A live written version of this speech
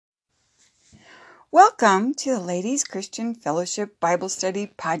Welcome to the Ladies Christian Fellowship Bible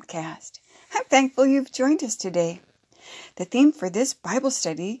Study Podcast. I'm thankful you've joined us today. The theme for this Bible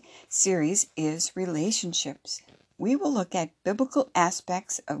study series is relationships. We will look at biblical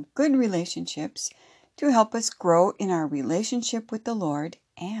aspects of good relationships to help us grow in our relationship with the Lord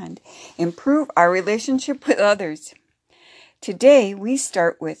and improve our relationship with others. Today we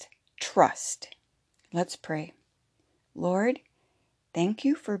start with trust. Let's pray. Lord, thank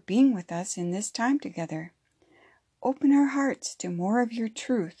you for being with us in this time together. Open our hearts to more of your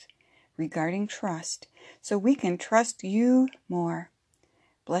truth regarding trust so we can trust you more.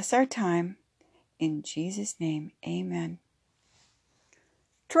 Bless our time. In Jesus' name, amen.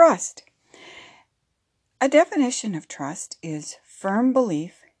 Trust. A definition of trust is firm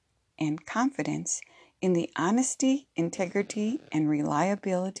belief and confidence in the honesty, integrity, and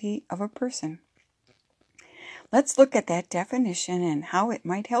reliability of a person. Let's look at that definition and how it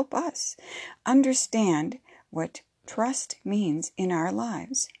might help us understand what trust means in our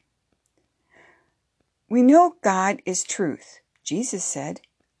lives. We know God is truth. Jesus said,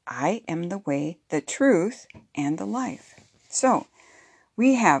 I am the way, the truth, and the life. So,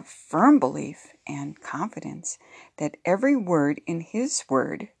 we have firm belief and confidence that every word in His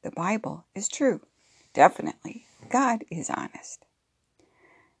Word, the Bible, is true. Definitely, God is honest.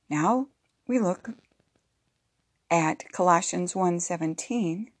 Now, we look at Colossians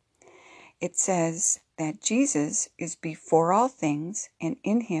 1:17, it says that Jesus is before all things, and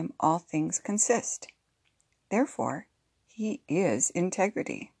in Him all things consist. Therefore, He is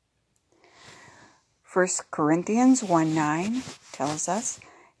integrity. 1 Corinthians 1:9 tells us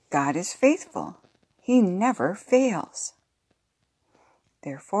God is faithful. He never fails.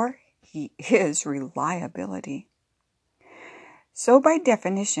 Therefore, He is reliability. So by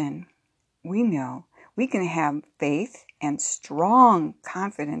definition, we know we can have faith and strong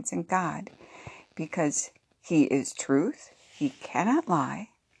confidence in God because He is truth, He cannot lie,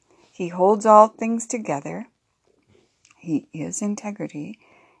 He holds all things together, He is integrity,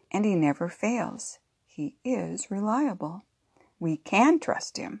 and He never fails. He is reliable. We can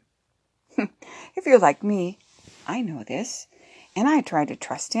trust Him. If you're like me, I know this, and I try to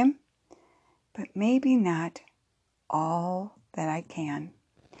trust Him, but maybe not all that I can.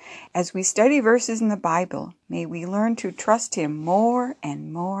 As we study verses in the Bible, may we learn to trust Him more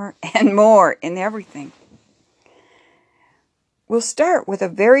and more and more in everything. We'll start with a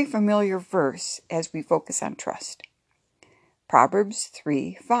very familiar verse as we focus on trust. Proverbs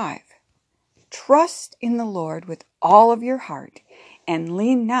 3:5. Trust in the Lord with all of your heart and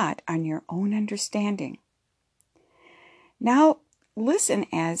lean not on your own understanding. Now, listen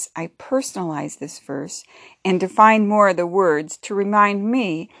as I personalize this verse and define more of the words to remind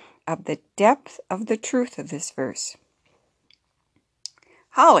me of the depth of the truth of this verse.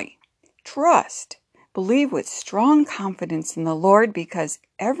 Holly, trust. Believe with strong confidence in the Lord because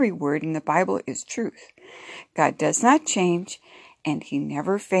every word in the Bible is truth. God does not change and He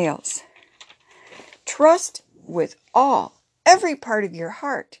never fails. Trust with every part of your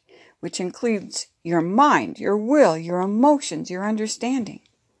heart, which includes your mind, your will, your emotions, your understanding.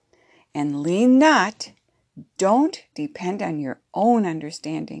 And lean not, don't depend on your own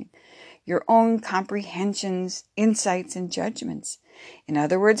understanding, your own comprehensions, insights, and judgments. In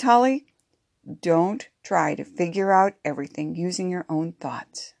other words, Holly, don't try to figure out everything using your own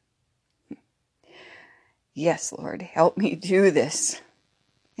thoughts. Yes, Lord, help me do this.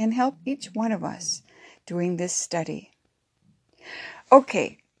 And help each one of us doing this study.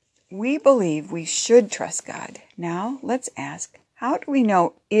 Okay, we believe we should trust God. Now, let's ask, how do we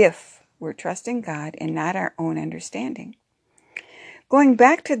know if we're trusting God and not our own understanding? Going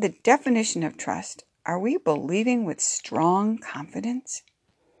back to the definition of trust, are we believing with strong confidence?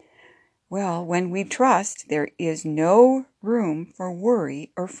 Well, when we trust, there is no room for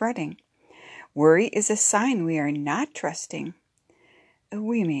worry or fretting. Worry is a sign we are not trusting.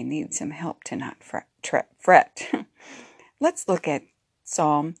 We may need some help to not fret. Let's look at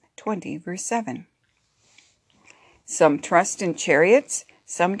Psalm 20, verse 7. Some trust in chariots,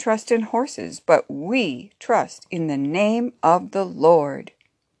 some trust in horses, but we trust in the name of the Lord.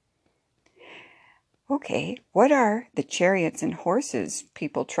 Okay, what are the chariots and horses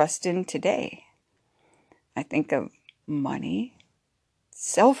people trust in today? I think of money,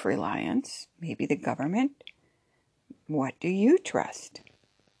 self-reliance, maybe the government. What do you trust?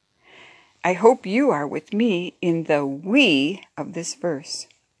 I hope you are with me in the we of this verse.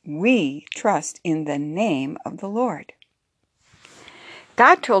 We trust in the name of the Lord.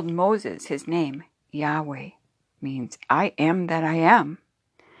 God told Moses his name, Yahweh, means I am that I am.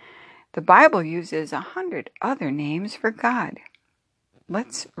 The Bible uses 100 other names for God.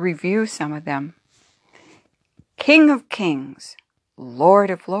 Let's review some of them. King of kings, Lord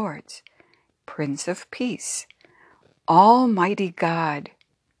of lords, Prince of peace, Almighty God,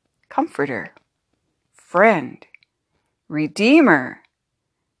 Comforter, Friend, Redeemer,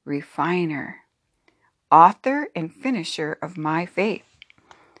 Refiner, Author and finisher of my faith,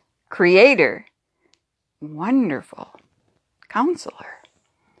 Creator, Wonderful, Counselor,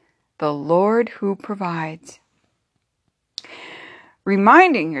 the Lord who provides.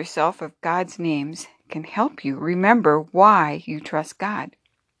 Reminding yourself of God's names can help you remember why you trust God.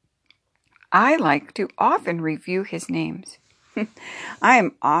 I like to often review his names. I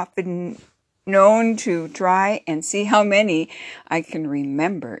am often known to try and see how many I can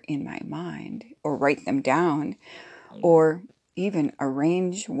remember in my mind, or write them down, or even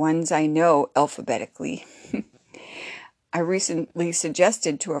arrange ones I know alphabetically. I recently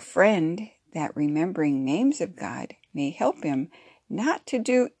suggested to a friend that remembering names of God may help him not to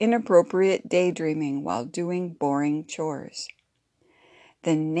do inappropriate daydreaming while doing boring chores.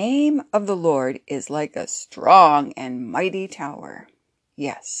 The name of the Lord is like a strong and mighty tower.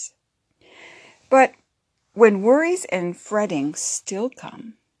 Yes. But when worries and fretting still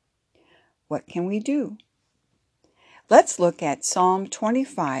come, what can we do? Let's look at Psalm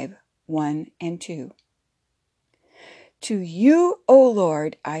 25, 1 and 2. To you, O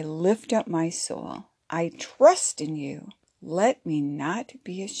Lord, I lift up my soul. I trust in you. Let me not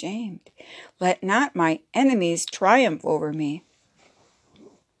be ashamed. Let not my enemies triumph over me.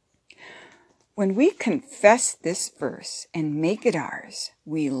 When we confess this verse and make it ours,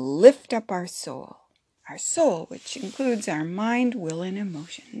 we lift up our soul. Our soul, which includes our mind, will, and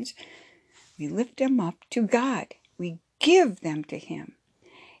emotions. We lift them up to God. We give them to him.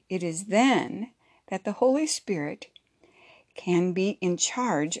 It is then that the Holy Spirit can be in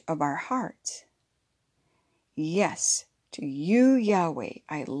charge of our hearts. Yes, to you, Yahweh,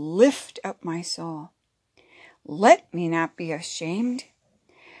 I lift up my soul. Let me not be ashamed.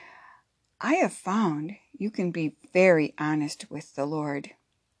 I have found you can be very honest with the Lord.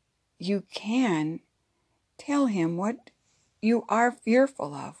 You can tell him what you are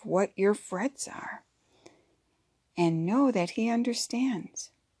fearful of, what your frets are, and know that he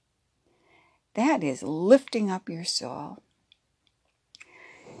understands. That is lifting up your soul.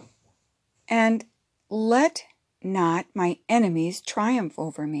 And let not my enemies triumph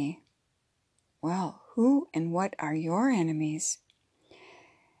over me. Well, who and what are your enemies?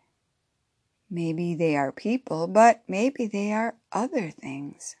 Maybe they are people, but maybe they are other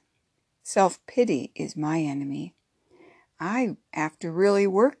things. Self-pity is my enemy. I have to really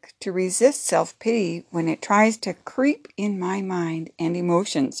work to resist self-pity when it tries to creep in my mind and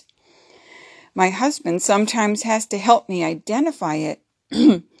emotions. My husband sometimes has to help me identify it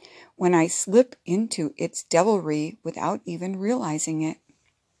when I slip into its devilry without even realizing it.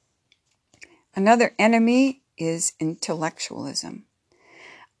 Another enemy is intellectualism.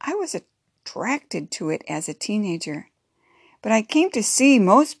 I was attracted to it as a teenager, but I came to see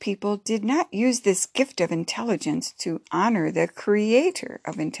most people did not use this gift of intelligence to honor the creator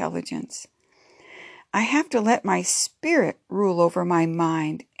of intelligence. I have to let my spirit rule over my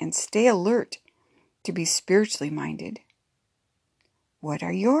mind and stay alert to be spiritually minded. What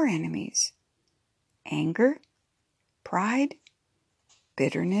are your enemies? Anger, pride,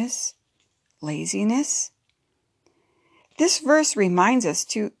 bitterness, laziness? This verse reminds us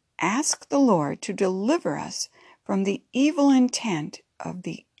to ask the Lord to deliver us from the evil intent of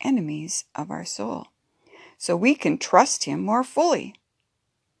the enemies of our soul, so we can trust him more fully.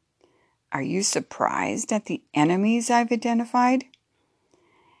 Are you surprised at the enemies I've identified?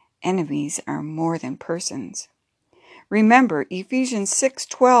 Enemies are more than persons. Remember, Ephesians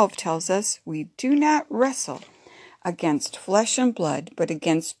 6:12 tells us we do not wrestle against flesh and blood, but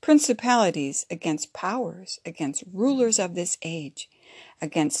against principalities, against powers, against rulers of this age,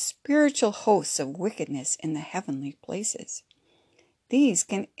 against spiritual hosts of wickedness in the heavenly places. These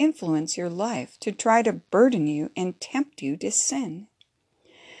can influence your life to try to burden you and tempt you to sin.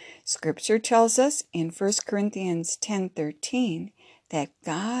 Scripture tells us in 1 Corinthians 10:13 that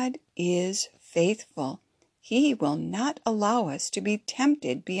God is faithful. He will not allow us to be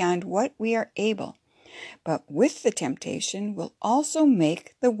tempted beyond what we are able, but with the temptation will also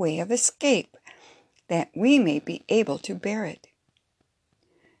make the way of escape, that we may be able to bear it.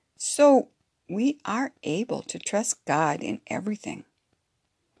 So we are able to trust God in everything.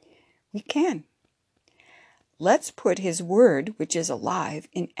 We can. Let's put his word, which is alive,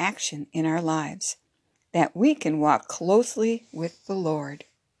 in action in our lives, that we can walk closely with the Lord.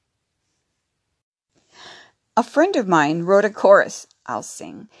 A friend of mine wrote a chorus I'll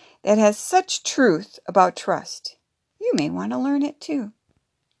sing that has such truth about trust. You may want to learn it too.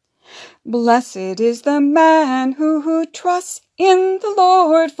 Blessed is the man who trusts in the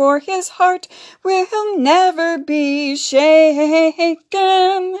Lord, for his heart will never be shaken.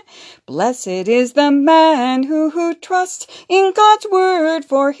 Blessed is the man who trusts in God's word,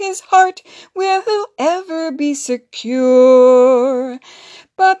 for his heart will ever be secure.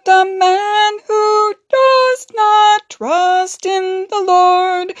 But the man who does not trust in the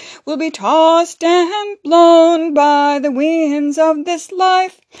Lord will be tossed and blown by the winds of this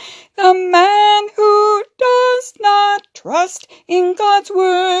life. The man who does not trust in God's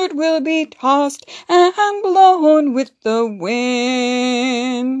word will be tossed and blown with the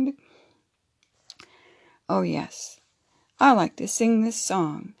wind. Oh yes, I like to sing this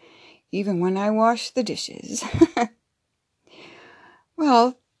song, even when I wash the dishes.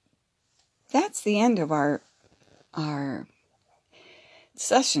 Well, that's the end of our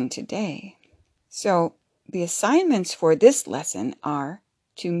session today. So the assignments for this lesson are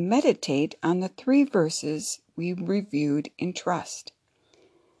to meditate on the 3 verses we reviewed in trust.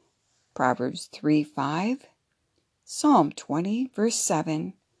 Proverbs 3:5, Psalm 20, verse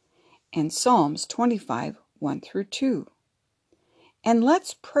 7, and Psalms 25, 1 through 2. And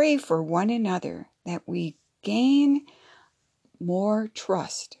let's pray for one another that we gain more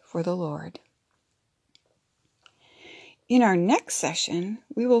trust for the Lord. In our next session,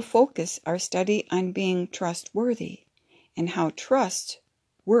 we will focus our study on being trustworthy and how trust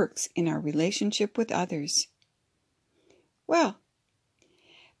works in our relationship with others. Well,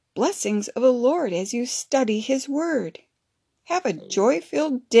 blessings of the Lord as you study His Word. Have a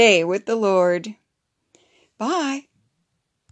joy-filled day with the Lord. Bye.